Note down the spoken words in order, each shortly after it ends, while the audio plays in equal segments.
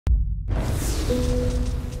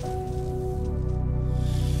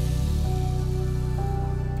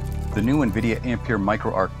The new NVIDIA Ampere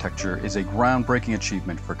microarchitecture is a groundbreaking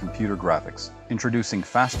achievement for computer graphics, introducing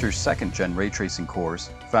faster 2nd-gen ray tracing cores,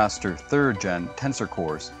 faster 3rd-gen tensor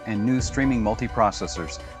cores, and new streaming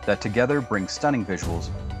multiprocessors that together bring stunning visuals,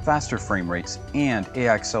 faster frame rates, and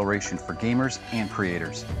AI acceleration for gamers and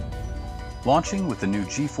creators. Launching with the new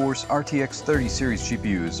GeForce RTX 30 series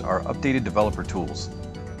GPUs are updated developer tools.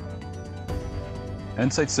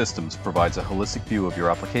 Nsight Systems provides a holistic view of your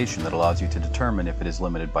application that allows you to determine if it is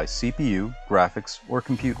limited by CPU, graphics, or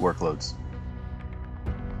compute workloads.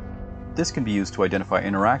 This can be used to identify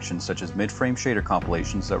interactions such as mid-frame shader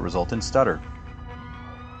compilations that result in stutter.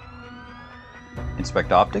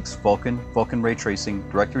 Inspect optics, Vulkan ray tracing,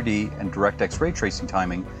 Direct3D, and DirectX ray tracing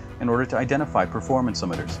timing in order to identify performance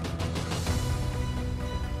limiters.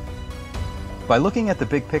 By looking at the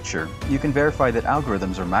big picture, you can verify that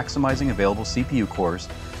algorithms are maximizing available CPU cores,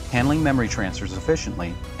 handling memory transfers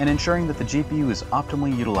efficiently, and ensuring that the GPU is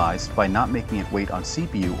optimally utilized by not making it wait on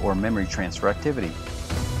CPU or memory transfer activity.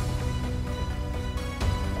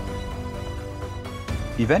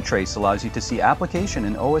 Event Trace allows you to see application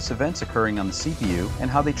and OS events occurring on the CPU and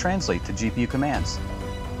how they translate to GPU commands.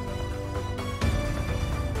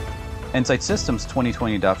 Nsight Systems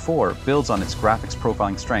 2020.4 builds on its graphics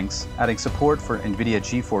profiling strengths, adding support for NVIDIA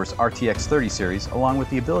GeForce RTX 30 series along with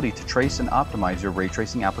the ability to trace and optimize your ray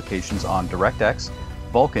tracing applications on DirectX,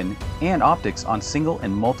 Vulkan, and optics on single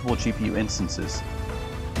and multiple GPU instances.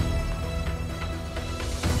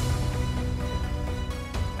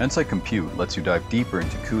 Nsight Compute lets you dive deeper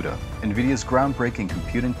into CUDA, NVIDIA's groundbreaking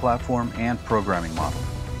computing platform and programming model.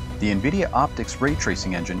 The NVIDIA Optics ray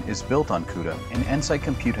tracing engine is built on CUDA, and Nsight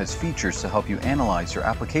Compute has features to help you analyze your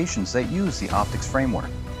applications that use the optics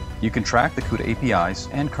framework. You can track the CUDA APIs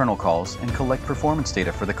and kernel calls and collect performance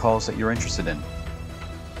data for the calls that you're interested in.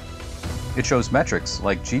 It shows metrics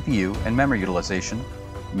like GPU and memory utilization,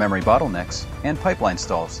 memory bottlenecks, and pipeline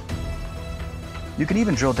stalls. You can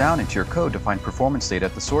even drill down into your code to find performance data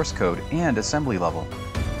at the source code and assembly level.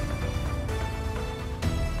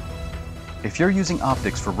 If you're using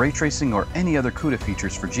optics for ray tracing or any other CUDA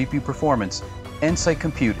features for GPU performance, Nsight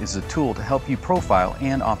Compute is a tool to help you profile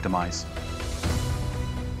and optimize.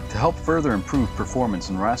 To help further improve performance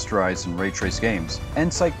in rasterized and ray trace games,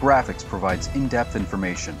 Nsight Graphics provides in-depth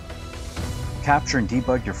information. Capture and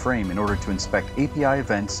debug your frame in order to inspect API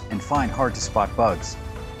events and find hard-to-spot bugs.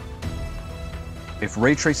 If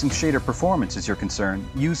ray tracing shader performance is your concern,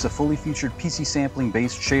 use the fully featured PC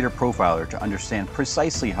sampling-based shader profiler to understand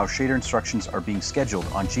precisely how shader instructions are being scheduled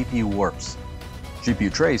on GPU warps.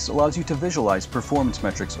 GPU Trace allows you to visualize performance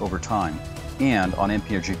metrics over time, and on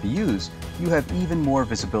Ampere GPUs, you have even more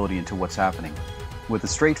visibility into what's happening. With a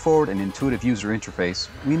straightforward and intuitive user interface,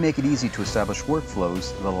 we make it easy to establish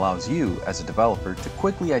workflows that allows you, as a developer, to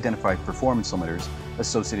quickly identify performance limiters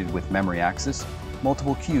associated with memory access,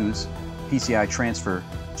 multiple queues, PCI transfer,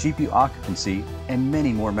 GPU occupancy, and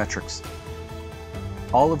many more metrics.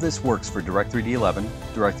 All of this works for Direct3D 11,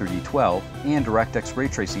 Direct3D 12, and DirectX ray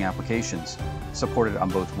tracing applications, supported on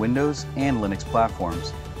both Windows and Linux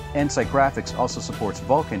platforms. Nsight Graphics also supports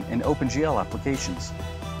Vulkan and OpenGL applications.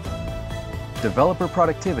 Developer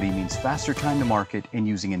productivity means faster time to market, and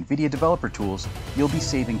using NVIDIA developer tools, you'll be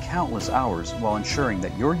saving countless hours while ensuring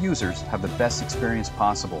that your users have the best experience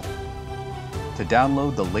possible. To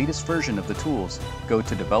download the latest version of the tools, go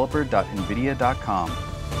to developer.nvidia.com.